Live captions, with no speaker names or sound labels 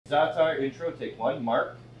Za'atar intro, take one,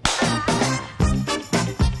 Mark.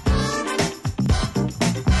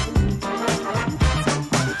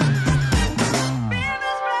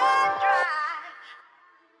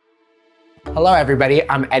 Hello everybody,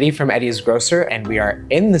 I'm Eddie from Eddie's Grocer, and we are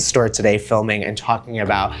in the store today filming and talking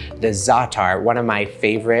about the Za'atar, one of my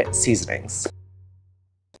favorite seasonings.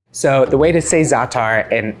 So the way to say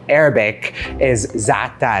Za'atar in Arabic is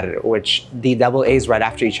Za'atar, which the double A's right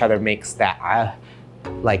after each other makes that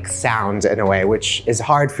like sound in a way, which is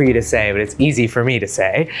hard for you to say, but it's easy for me to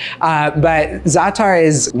say. But Za'atar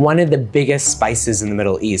is one of the biggest spices in the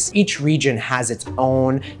Middle East. Each region has its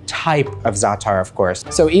own type of Za'atar, of course.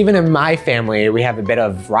 So even in my family, we have a bit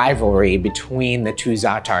of rivalry between the two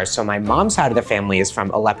Za'atars. So my mom's side of the family is from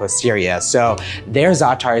Aleppo, Syria. So their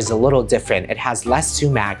Za'atar is a little different. It has less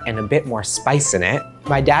sumac and a bit more spice in it.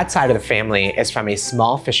 My dad's side of the family is from a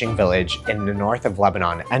small fishing village in the north of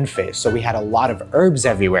Lebanon, Enfes. So we had a lot of herbs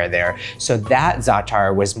everywhere there. So that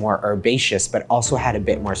Za'atar was more herbaceous, but also had a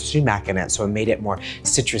bit more sumac in it. So it made it more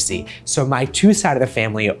citrusy. So my two side of the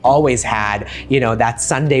family always had, you know, that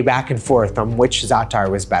Sunday back and forth on which Za'atar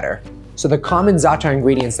was better. So the common Za'atar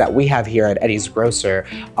ingredients that we have here at Eddie's Grocer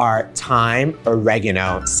are thyme,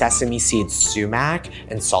 oregano, sesame seeds, sumac,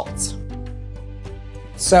 and salt.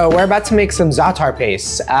 So we're about to make some Za'atar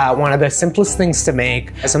paste. One of the simplest things to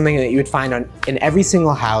make, something that you would find in every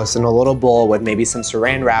single house in a little bowl with maybe some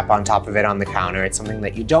saran wrap on top of it on the counter. It's something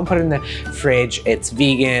that you don't put in the fridge. It's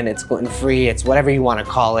vegan, it's gluten-free, it's whatever you want to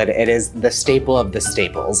call it. It is the staple of the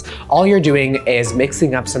staples. All you're doing is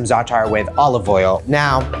mixing up some Za'atar with olive oil.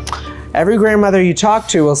 Now, every grandmother you talk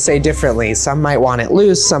to will say differently. Some might want it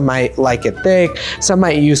loose, some might like it thick, some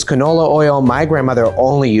might use canola oil. My grandmother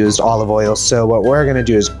only used olive oil, so what we're gonna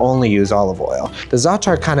do is only use olive oil. The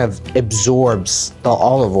Za'atar kind of absorbs the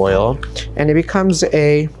olive oil and it becomes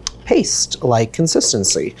a paste-like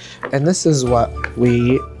consistency. And this is what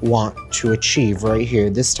we want to achieve right here,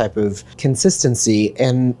 this type of consistency.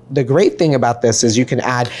 And the great thing about this is you can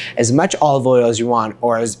add as much olive oil as you want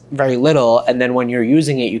or as very little, and then when you're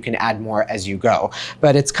using it, you can add more as you go.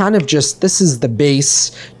 But it's kind of just, this is the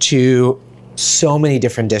base to so many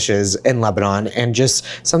different dishes in Lebanon and just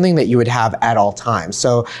something that you would have at all times.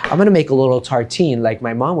 So I'm gonna make a little tartine like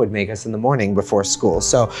my mom would make us in the morning before school.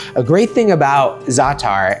 So a great thing about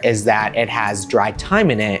Za'atar is that it has dry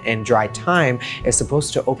thyme in it, and dry thyme is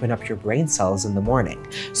supposed to open up your brain cells in the morning.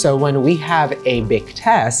 So when we have a big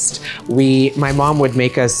test, my mom would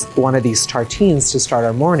make us one of these tartines to start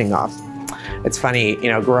our morning off. It's funny, you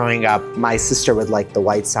know, growing up, my sister would like the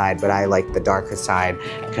white side, but I like the darker side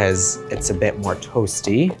because it's a bit more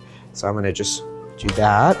toasty. So I'm gonna just do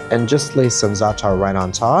that and just lay some Za'atar right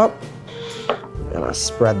on top. I'm gonna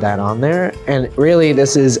spread that on there. And really,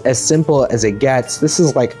 this is as simple as it gets. This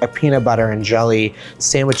is like a peanut butter and jelly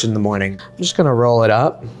sandwich in the morning. I'm just gonna roll it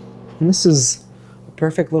up. And this is a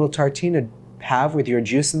perfect little tartine to have with your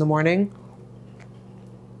juice in the morning.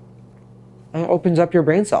 And it opens up your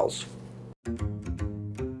brain cells.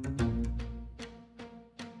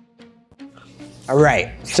 All right,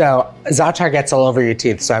 so Za'atar gets all over your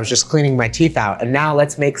teeth, so I was just cleaning my teeth out, and now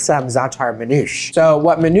let's make some Za'atar Man'oushe. So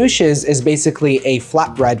what Man'oushe is basically a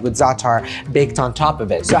flatbread with Za'atar baked on top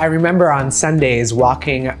of it. So I remember on Sundays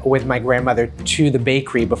walking with my grandmother to the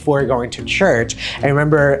bakery before going to church. I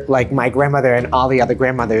remember like my grandmother and all the other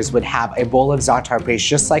grandmothers would have a bowl of Za'atar paste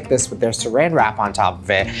just like this with their saran wrap on top of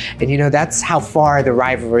it. And you know, that's how far the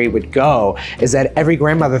rivalry would go, is that every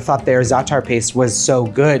grandmother thought their Za'atar paste was so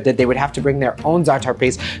good that they would have to bring their own Za'atar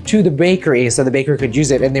paste to the bakery so the baker could use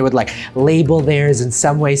it, and they would like label theirs in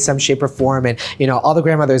some way, some shape or form, and you know, all the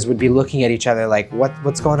grandmothers would be looking at each other like,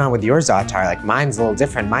 what's going on with your Za'atar? Like, mine's a little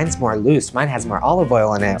different, mine's more loose, mine has more olive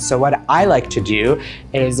oil in it. So what I like to do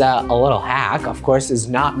is a little hack, of course, is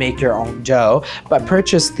not make your own dough, but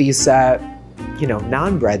purchase these you know,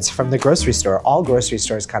 naan breads from the grocery store. All grocery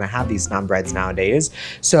stores kind of have these naan breads nowadays.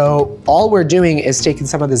 So all we're doing is taking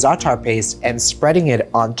some of the Za'atar paste and spreading it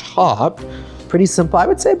on top. Pretty simple. I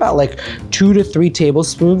would say about like 2 to 3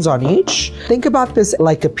 tablespoons on each. Think about this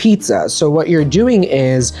like a pizza. So what you're doing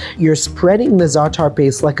is you're spreading the Za'atar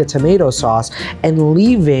paste like a tomato sauce and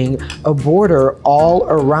leaving a border all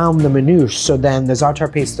around the Man'oushe, so then the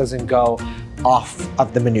Za'atar paste doesn't go off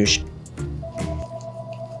of the Man'oushe.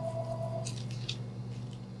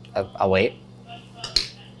 I'll wait.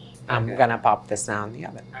 I'm gonna pop this now in the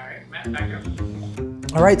oven. All right, Matt, back up.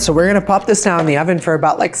 All right, so we're gonna pop this down in the oven for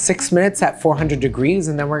about like 6 minutes at 400 degrees,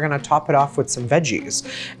 and then we're gonna top it off with some veggies.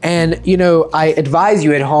 And you know, I advise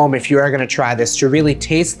you at home, if you are gonna try this, to really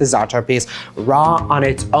taste the Za'atar paste raw on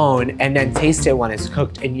its own, and then taste it when it's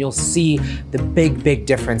cooked, and you'll see the big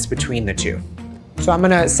difference between the two. So I'm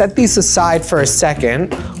gonna set these aside for a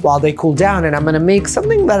second while they cool down, and I'm gonna make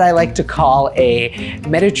something that I like to call a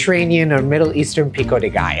Mediterranean or Middle Eastern pico de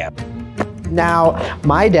gallo. Now,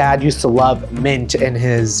 my dad used to love mint in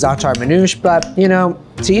his Za'atar Man'oushe, but you know,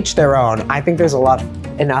 to each their own. I think there's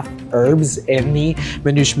enough herbs in the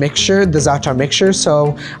Man'oushe mixture, the Za'atar mixture,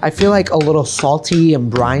 so I feel like a little salty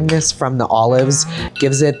and brininess from the olives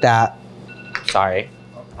gives it that, sorry,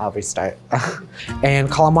 I'll restart. And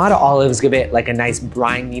Kalamata olives give it like a nice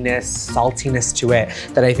brininess, saltiness to it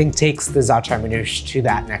that I think takes the Za'atar Man'oushe to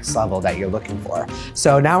that next level that you're looking for.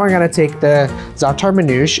 So now we're gonna take the Za'atar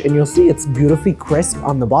Man'oushe, and you'll see it's beautifully crisp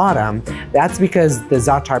on the bottom. That's because the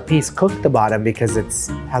Za'atar Paste cooked the bottom because it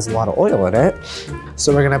has a lot of oil in it.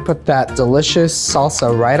 So we're gonna put that delicious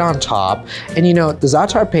salsa right on top. And you know, the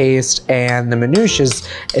Za'atar Paste and the Man'oushe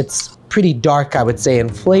it's pretty dark, I would say, in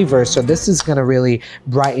flavor. So this is gonna really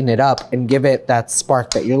brighten it up and give it that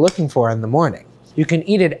spark that you're looking for in the morning. You can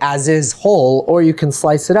eat it as is whole, or you can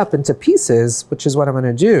slice it up into pieces, which is what I'm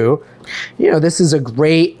gonna do. You know, this is a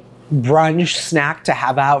great brunch snack to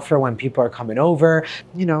have out for when people are coming over.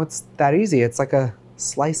 You know, it's that easy. It's like a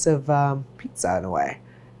slice of pizza in a way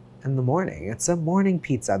in the morning. It's a morning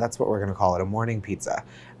pizza. That's what we're gonna call it, a morning pizza.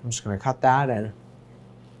 I'm just gonna cut that and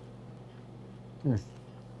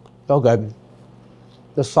so good.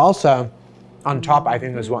 The salsa on top, I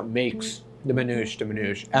think, is what makes the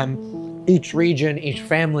Man'oushe. And each region, each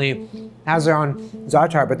family has their own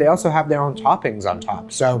Za'atar, but they also have their own toppings on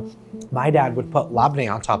top. So my dad would put labneh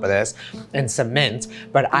on top of this and some mint,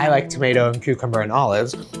 but I like tomato and cucumber and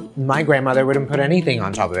olives. My grandmother wouldn't put anything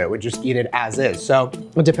on top of it, would just eat it as is. So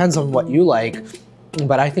it depends on what you like,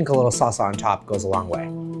 but I think a little salsa on top goes a long way.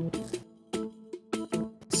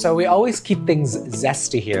 So we always keep things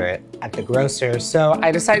zesty here at the Grocer, so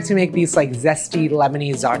I decided to make these like zesty lemony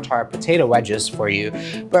Za'atar potato wedges for you.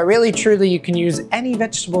 But really, truly, you can use any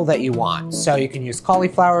vegetable that you want. So you can use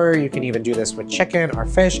cauliflower, you can even do this with chicken or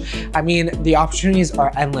fish. I mean, the opportunities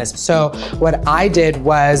are endless. So what I did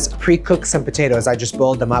was pre-cook some potatoes. I just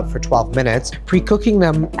boiled them up for 12 minutes. Pre-cooking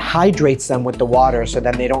them hydrates them with the water so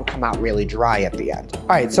then they don't come out really dry at the end. All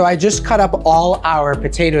right, so I just cut up all our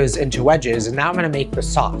potatoes into wedges, and now I'm gonna make the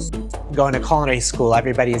sauce. Going to culinary school,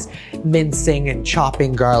 everybody's mincing and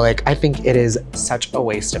chopping garlic. I think it is such a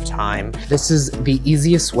waste of time. This is the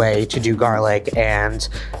easiest way to do garlic and,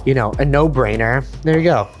 you know, a no-brainer. There you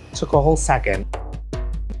go. Took a whole second.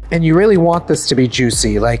 And you really want this to be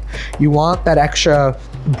juicy. Like, you want that extra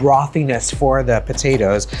brothiness for the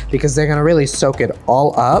potatoes because they're gonna really soak it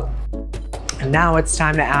all up. And now it's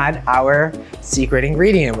time to add our secret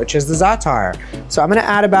ingredient, which is the Za'atar. So I'm gonna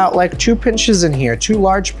add about like 2 pinches in here, 2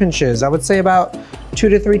 large pinches. I would say about 2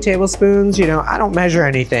 to 3 tablespoons. You know, I don't measure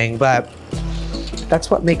anything, but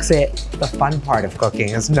that's what makes it the fun part of cooking,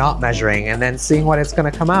 is not measuring and then seeing what it's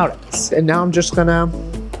gonna come out as. And now I'm just gonna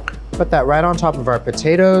put that right on top of our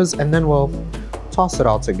potatoes, and then we'll toss it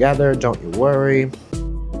all together, don't you worry.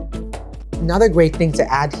 Another great thing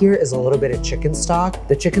to add here is a little bit of chicken stock.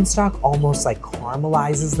 The chicken stock almost like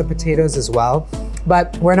caramelizes the potatoes as well,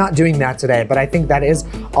 but we're not doing that today, but I think that is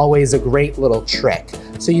always a great little trick.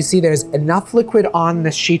 So you see there's enough liquid on the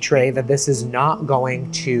sheet tray that this is not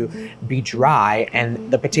going to be dry, and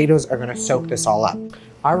the potatoes are gonna soak this all up.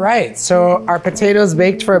 All right, so our potatoes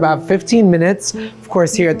baked for about 15 minutes. Of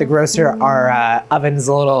course, here at the Grocer, our oven's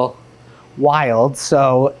a little wild,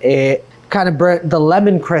 so it kind of burnt the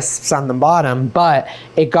lemon crisps on the bottom, but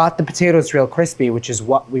it got the potatoes real crispy, which is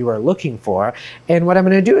what we were looking for. And what I'm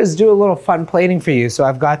gonna do is do a little fun plating for you. So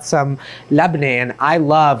I've got some labneh, and I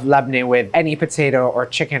love labneh with any potato or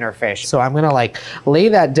chicken or fish. So I'm gonna like lay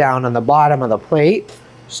that down on the bottom of the plate.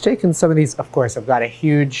 Just taking some of these, of course, I've got a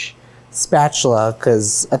huge spatula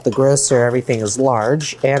because at the Grocer, everything is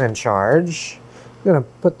large and in charge. I'm gonna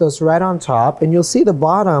put those right on top, and you'll see the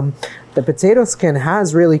bottom, the potato skin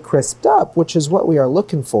has really crisped up, which is what we are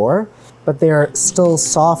looking for, but they are still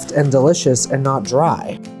soft and delicious and not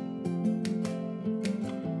dry.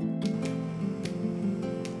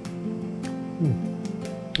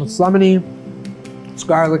 It's lemony, it's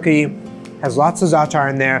garlicky, has lots of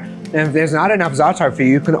Za'atar in there, and if there's not enough Za'atar for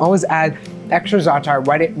you, you can always add extra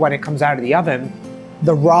Za'atar when it comes out of the oven.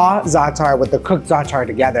 The raw Za'atar with the cooked Za'atar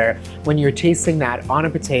together, when you're tasting that on a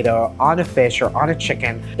potato, on a fish, or on a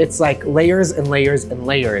chicken, it's like layers and layers and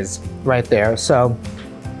layers right there. So,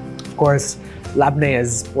 of course, labneh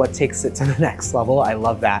is what takes it to the next level. I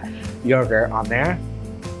love that yogurt on there.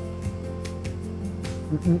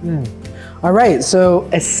 All right, so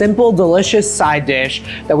a simple, delicious side dish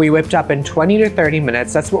that we whipped up in 20 to 30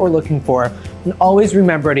 minutes. That's what we're looking for And always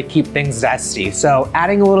remember to keep things zesty. So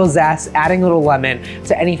adding a little zest, adding a little lemon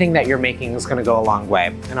to anything that you're making is gonna go a long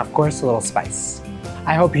way. And of course, a little spice.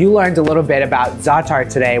 I hope you learned a little bit about za'atar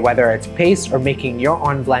today, whether it's paste or making your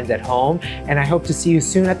own blend at home. And I hope to see you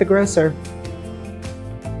soon at the grocer.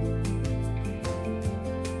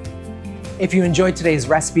 If you enjoyed today's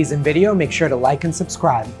recipes and video, make sure to like and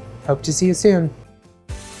subscribe. Hope to see you soon.